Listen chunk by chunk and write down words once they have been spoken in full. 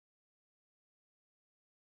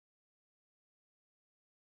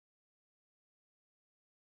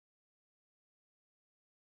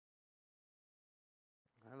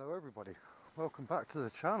Hello everybody, welcome back to the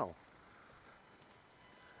channel.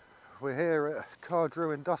 We're here at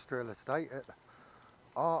Cardrew Industrial Estate at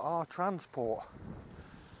RR Transport,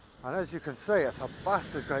 and as you can see, it's a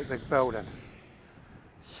bastard great big building,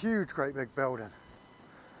 huge great big building.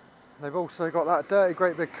 They've also got that dirty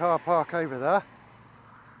great big car park over there,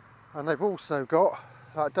 and they've also got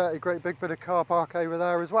that dirty great big bit of car park over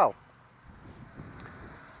there as well.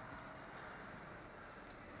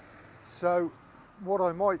 So what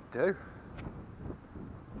I might do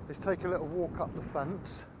is take a little walk up the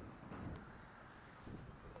fence.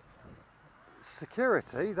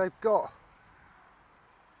 Security, they've got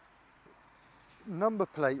number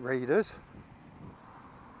plate readers,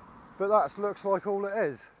 but that looks like all it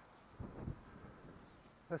is.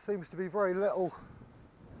 There seems to be very little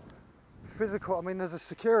physical. I mean, there's a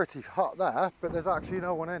security hut there, but there's actually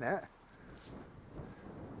no one in it.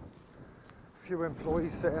 A few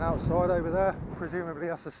employees sitting outside over there, presumably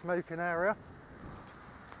that's a smoking area.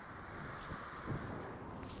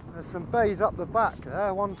 There's some bays up the back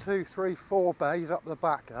there, 1, 2, 3, 4 bays up the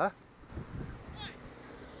back there.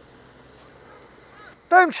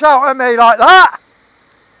 Don't shout at me like that!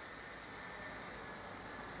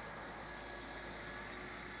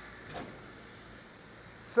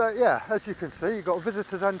 So yeah, as you can see, you've got a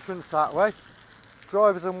visitor's entrance that way,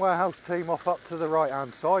 drivers and warehouse team off up to the right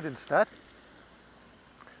hand side instead.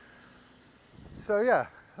 So yeah,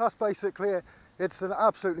 that's basically it. It's an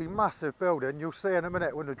absolutely massive building. You'll see in a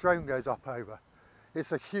minute when the drone goes up over.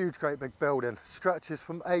 It's a huge, great big building. Stretches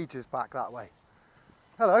from ages back that way.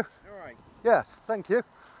 Hello. All right. Yes, thank you.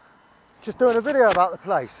 Just doing a video about the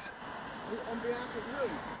place. On behalf of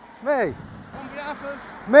who? Me. On behalf of?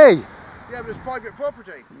 Me. Yeah, but it's private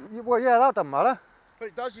property. Well, yeah, that doesn't matter. But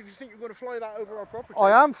it does if you think you're going to fly that over our property.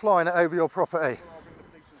 I am flying it over your property. Well, I'll ring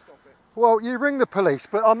the police and stop it. Well, you ring the police,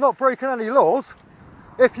 but I'm not breaking any laws.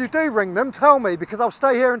 If you do ring them, tell me, because I'll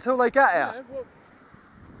stay here until they get here. Yeah, well,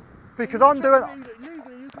 because I'm doing...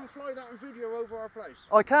 Legally, you can fly that on video over our place.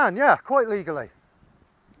 I can, yeah, quite legally.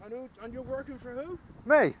 And you're working for who?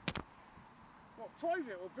 Me. What,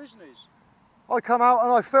 private or business? I come out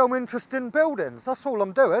and I film interesting buildings. That's all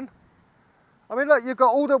I'm doing. I mean, look, you've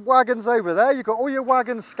got all the wagons over there. You've got all your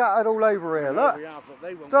wagons scattered all over here. Look. Yeah, but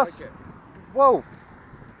they won't Just, like it. Whoa.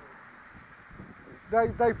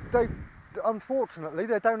 They unfortunately,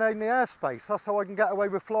 they don't own the airspace. That's how I can get away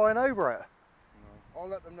with flying over it. No. I'll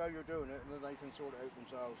let them know you're doing it, and then they can sort it out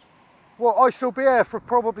themselves. Well, I shall be here for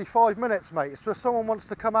probably 5 minutes, mate. So if someone wants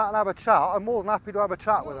to come out and have a chat, I'm more than happy to have a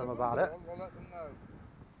chat with them about it. I'll let them know.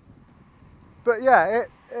 But yeah,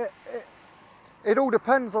 it all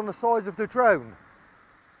depends on the size of the drone.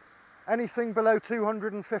 Anything below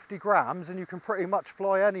 250 grams and you can pretty much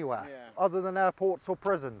fly anywhere, yeah, other than airports or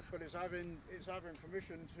prisons. But it's having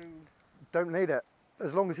permission to... Don't need it.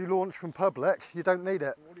 As long as you launch from public, you don't need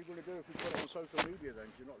it. What are you going to do if you put it on social media then?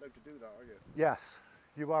 You're not allowed to do that, are you? Yes,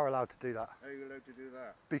 you are allowed to do that. How are you allowed to do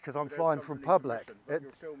that? Because I'm flying from public. You're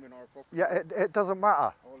filming our property. Yeah, it doesn't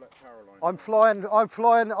matter. I'll let Caroline.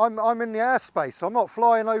 I'm in the airspace. I'm not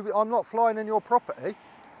flying in your property.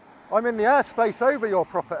 I'm in the airspace over your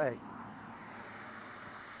property.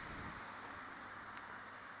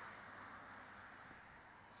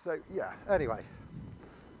 So yeah, anyway,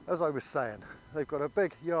 as I was saying, they've got a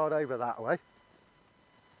big yard over that way.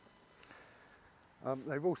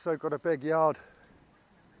 They've also got a big yard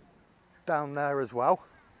down there as well.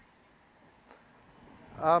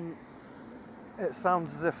 It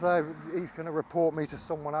sounds as if he's going to report me to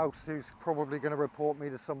someone else who's probably going to report me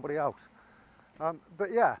to somebody else.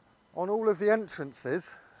 But yeah, on all of the entrances,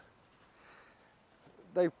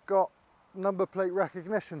 they've got number plate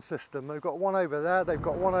recognition system. They've got one over there, they've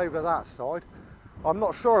got one over that side. I'm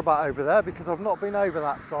not sure about over there because I've not been over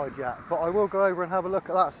that side yet, but I will go over and have a look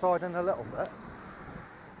at that side in a little bit.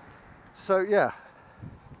 So yeah,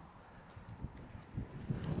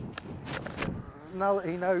 now that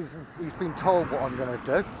he knows and he's been told what I'm going to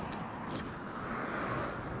do,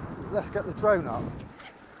 let's get the drone up.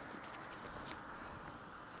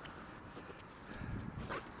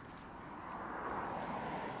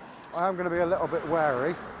 I am going to be a little bit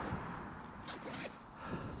wary.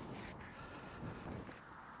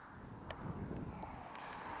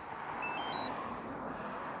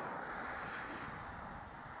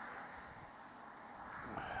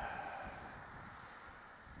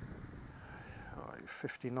 Right,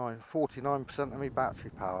 49% of my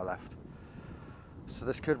battery power left. So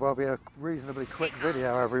this could well be a reasonably quick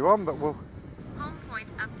video, everyone, but we'll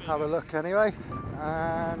have a look anyway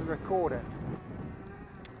and record it.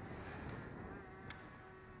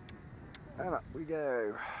 And up we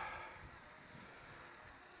go.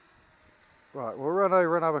 Right, we'll run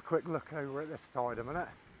over and have a quick look over at this side a minute.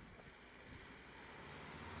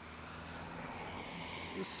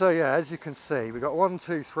 So yeah, as you can see, we've got 1,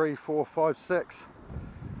 2, 3, 4, 5, 6,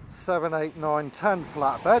 7, 8, 9, 10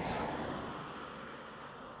 flatbeds.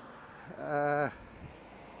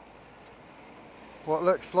 What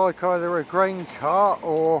looks like either a grain cart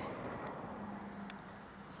or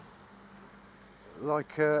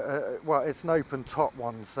like well, it's an open top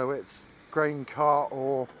one, so it's grain cart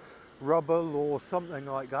or rubble or something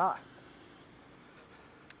like that.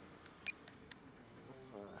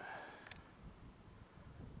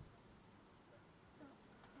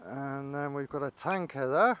 And then we've got a tanker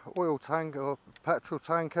there, oil tanker or petrol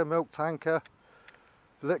tanker, milk tanker,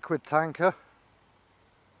 liquid tanker.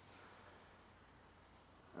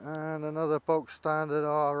 And another bulk standard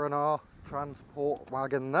R&R transport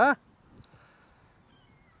wagon there,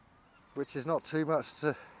 which is not too much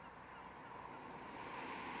to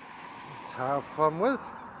have fun with.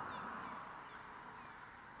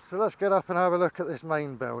 So let's get up and have a look at this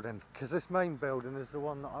main building, because this main building is the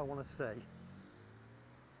one that I want to see.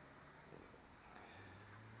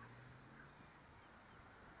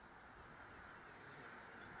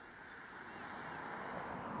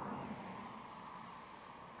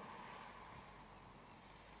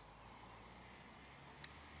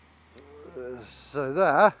 So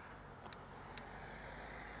there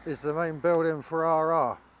is the main building for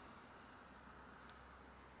RR.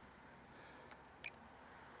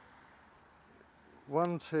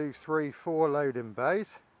 One, two, three, 4 loading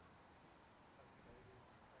bays.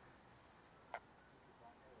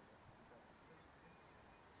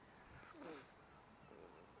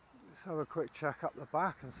 Let's have a quick check up the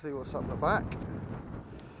back and see what's up the back.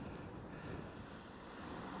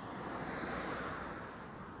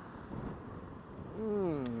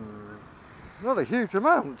 Not a huge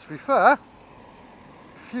amount, to be fair. A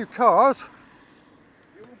few cars.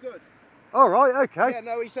 You're all good. All right, okay. Yeah,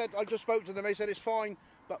 no, he said, I just spoke to them, they said it's fine,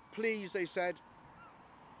 but please, they said,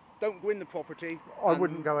 don't go in the property. I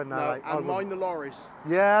wouldn't go in there, no, mate. and mind the lorries.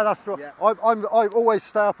 Yeah, that's right. Yeah. I always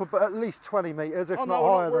stay up at least 20 metres, if not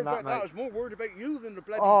higher than that, mate. I was more worried about you than the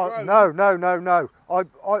bloody drone. No.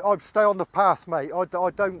 I stay on the path, mate.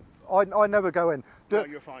 I never go in. No,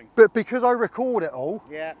 you're fine. But because I record it all,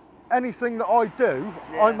 yeah. Anything that I do,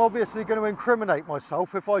 yeah. I'm obviously going to incriminate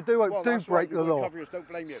myself if I do break the law. Don't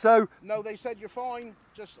blame you. So no, they said you're fine.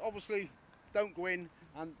 Just obviously don't go in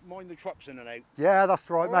and mind the trucks in and out. Yeah, that's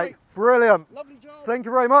right, all mate. Right. Brilliant. Lovely job. Thank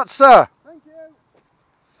you very much, sir. Thank you.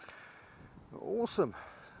 Awesome.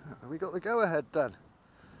 We got the go-ahead then.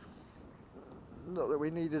 Not that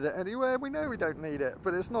we needed it anywhere. We know we don't need it,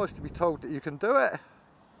 but it's nice to be told that you can do it.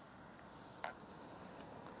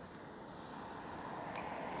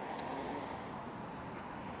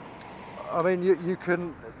 I mean, you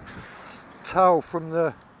can tell from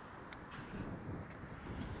the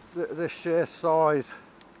sheer size.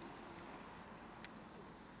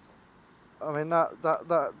 I mean,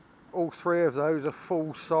 that all 3 of those are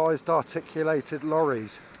full-sized articulated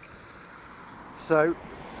lorries. So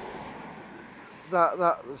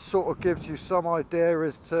that sort of gives you some idea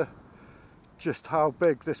as to just how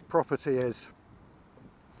big this property is.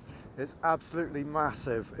 It's absolutely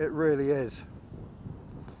massive. It really is.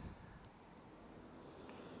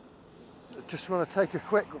 Just want to take a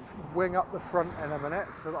quick wing up the front in a minute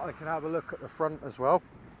so that I can have a look at the front as well.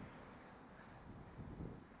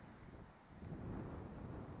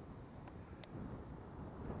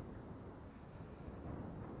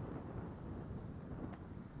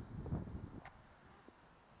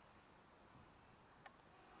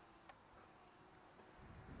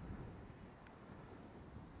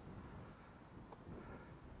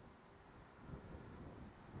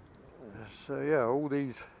 So yeah, all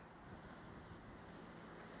these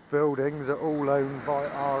buildings are all owned by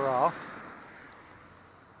RR.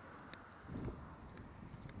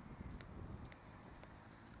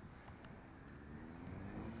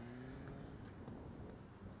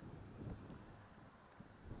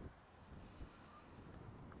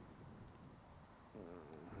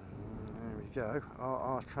 There we go,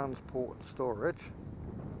 RR Transport and Storage.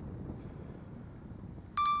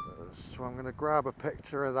 So I'm going to grab a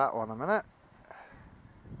picture of that one a minute.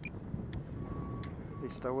 At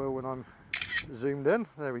least I will when I'm zoomed in.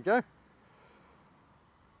 There we go.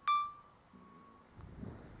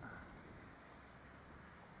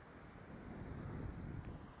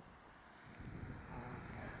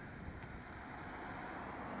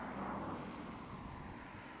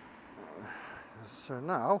 So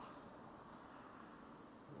now,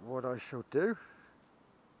 what I shall do,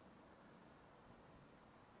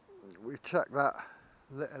 we've checked that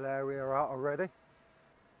little area out already.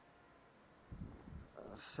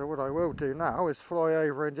 So what I will do now is fly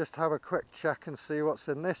over and just have a quick check and see what's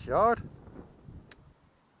in this yard.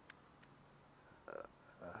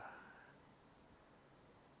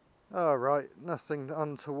 All right, nothing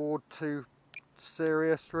untoward too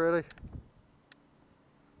serious really.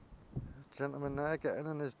 Gentleman there getting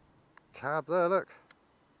in his cab there, look.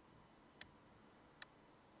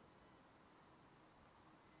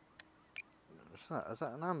 What's that? Is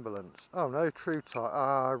that an ambulance? Oh no, true tyre.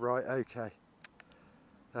 Ah, right, okay.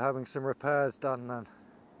 They're having some repairs done then.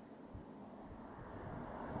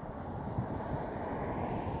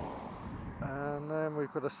 And then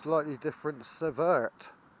we've got a slightly different Severt.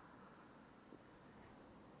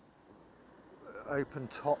 Open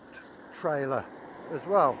topped trailer as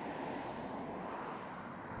well.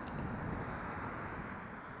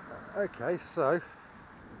 Okay, so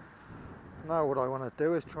now what I want to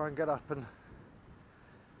do is try and get up and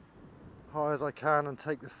high as I can and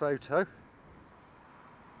take the photo.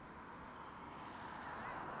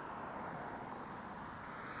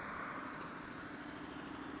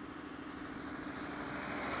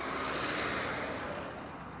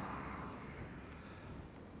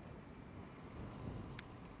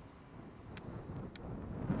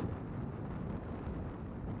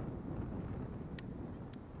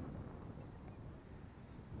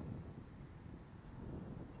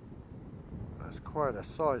 Quite a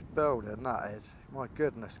sized building that is, my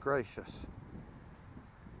goodness gracious.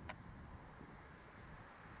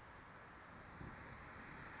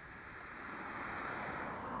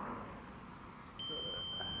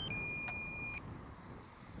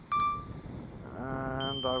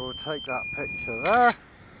 And I will take that picture there.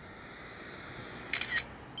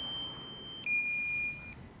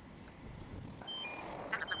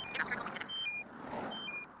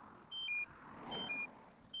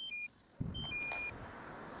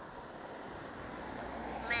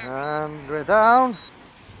 And we're down.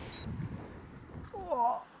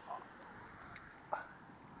 Oh,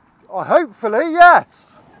 hopefully,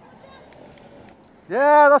 yes.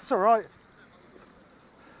 Yeah, that's all right.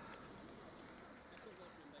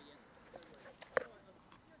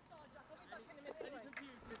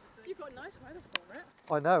 You've got a nice weather for it.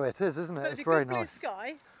 I know it is, isn't it? But It's very blue nice.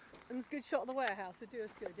 Sky and it's a good shot of the warehouse. They do us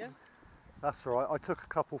good, yeah. That's all right. I took a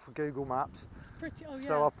couple for Google Maps, It's pretty. Oh yeah.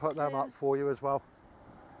 so I'll put them up for you as well.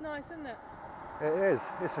 It's nice, isn't it? It is.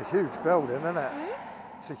 It's a huge building, isn't it?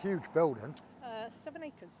 Mm-hmm. It's a huge building. 7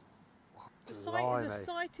 acres. The Blimey.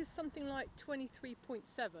 site is something like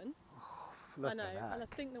 23.7. I know, Heck. and I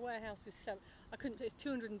think the warehouse is 7. I couldn't. It's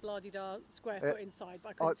 200 and bloody square foot inside, but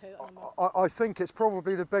I couldn't tell you that number. I think it's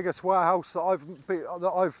probably the biggest warehouse that I've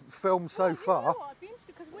filmed so far. You know what? I'd be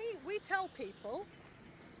interested because we tell people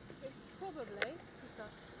it's probably.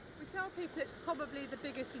 We tell people it's probably the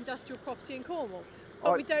biggest industrial property in Cornwall,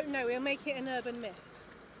 but we don't know. We'll make it an urban myth.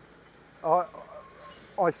 I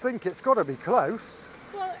think it's got to be close.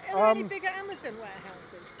 Well, are there any bigger Amazon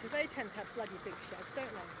warehouses? Because they tend to have bloody big sheds,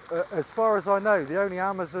 don't they? As far as I know, the only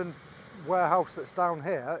Amazon warehouse that's down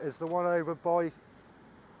here is the one over by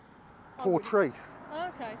Portreath. Oh,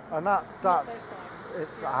 okay. And that's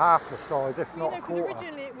it's half the size, if not a quarter. Because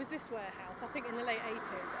originally it was this warehouse, I think in the late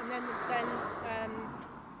 80s, and then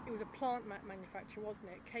it was a plant manufacturer, wasn't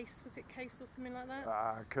it? Was it Case or something like that?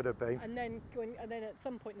 Could have been. And then at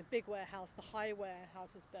some point the big warehouse, the high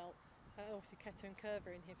warehouse was built. Obviously Ketter and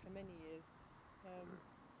Curver in here for many years.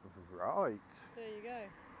 Right. There you go.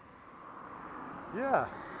 Yeah.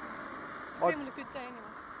 You came on a good day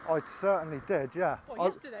anyway. I certainly did, yeah. Well,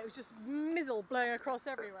 yesterday it was just mizzle blowing across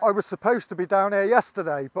everywhere. I was supposed to be down here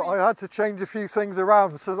yesterday, but I had to change a few things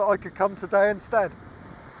around so that I could come today instead.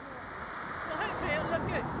 Well, hopefully it'll look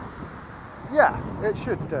good. Yeah, it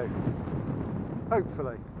should do.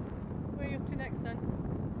 Hopefully. Where are you up to next then?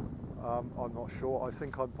 I'm not sure. I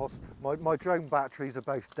think I'm my drone batteries are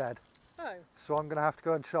both dead. Oh. So I'm going to have to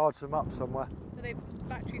go and charge them up somewhere. Are they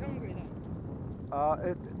battery hungry then?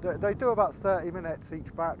 They do about 30 minutes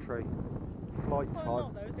each battery flight Quite time. a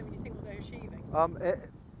lot though, isn't it, when you think what they're achieving?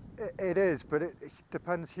 It is, but it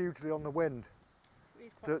depends hugely on the wind.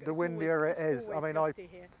 The windier it is, I mean,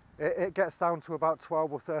 it gets down to about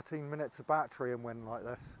 12 or 13 minutes of battery in wind like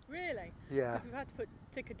this. Really? Yeah. Because we've had to put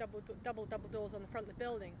thicker double doors on the front of the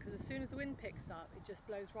building because as soon as the wind picks up, it just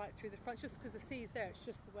blows right through the front. Just because the sea's there, it's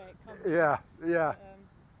just the way it comes. Yeah, yeah. But,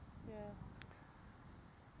 yeah.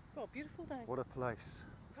 What a beautiful day. What a place.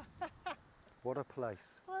 What a place.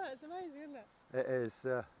 Oh, it's amazing, isn't it? It is.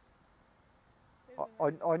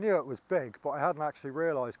 I knew it was big, but I hadn't actually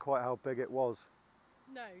realised quite how big it was.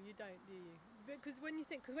 No, you don't, do you? Because when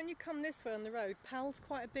you come this way on the road, Pal's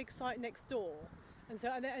quite a big site next door, And so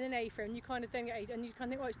and then A-frame, you kind of then get A, and you kind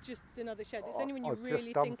of think, well, it's just another shed. It's only when you I've really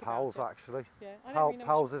just done think Pals about it. actually. Yeah, I don't really know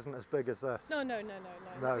Pals isn't as big as this. No. No,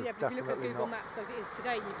 But yeah, but if you look at definitely Google not. Maps as it is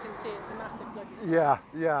today, you can see it's a massive bloody site.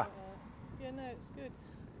 Yeah. Yeah, no, it's good.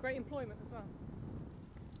 Great employment as well.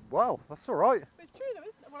 Well, that's all right. But it's true though,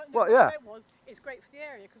 isn't it? Well, what yeah. I meant was, it's great for the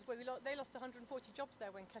area because they lost 140 jobs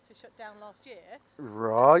there when Ketter shut down last year.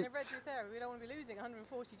 Right. In the Redruth area, we don't want to be losing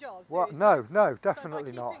 140 jobs. Well, do we? no, So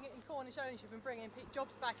definitely by not. keeping it in Cornish ownership and bringing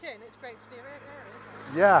jobs back in, it's great for the area,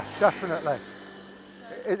 isn't it? Yeah, definitely.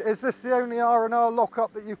 So, Is this the only R&R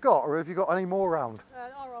lockup that you've got, or have you got any more around?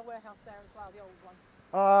 our warehouse there as well, the old one.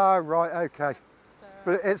 Ah, right, okay. So,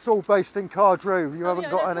 But it's all based in Cardrew. You haven't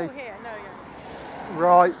got any. All here. No, yeah.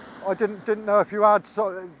 Right. I didn't know if you had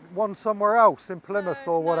one somewhere else in Plymouth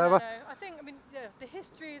or whatever. No. I think, the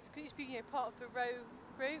history is used to be part of the Row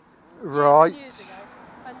group Right. years ago.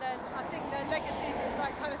 And then I think their legacy is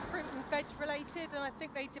like kind of fruit and veg related, and I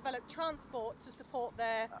think they developed transport to support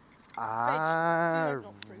their veg,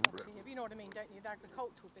 not fruit, obviously, if you know what I mean, don't you? The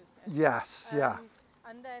agricultural business. Yes, yeah.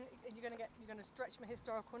 And then you're going to stretch my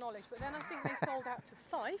historical knowledge, but then I think they sold out to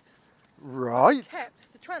Fifes. Right.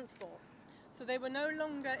 Kept the transport. So they were no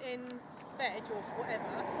longer in veg or whatever,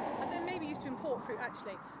 and they maybe used to import fruit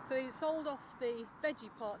actually. So they sold off the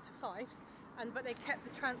veggie part to Fifes, but they kept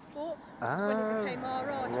the transport, which is when it became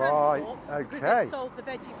RR transport, because they sold the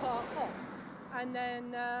veggie part off. And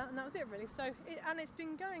then and that was it really. So it's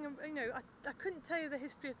been going. I couldn't tell you the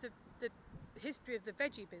history of the history of the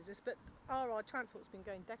veggie business, but RR transport's been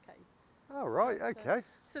going decades. Oh right, okay.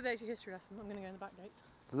 So there's your history lesson. I'm going to go in the back gates.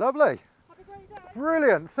 Lovely. Have a great day.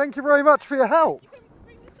 Brilliant. Thank you very much for your help. You can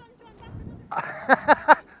bring the sunshine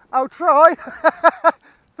back. I'll try.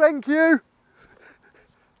 Thank you.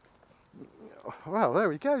 Well, there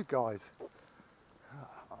we go, guys.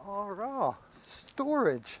 RR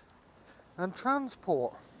storage and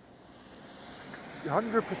transport.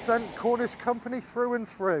 100% Cornish company through and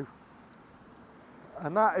through.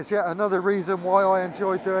 And that is yet another reason why I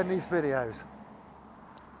enjoy doing these videos.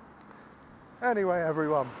 Anyway,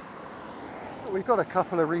 everyone, we've got a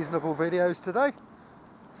couple of reasonable videos today.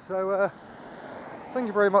 So, thank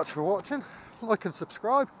you very much for watching. Like and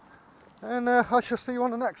subscribe. And I shall see you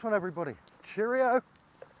on the next one, everybody. Cheerio.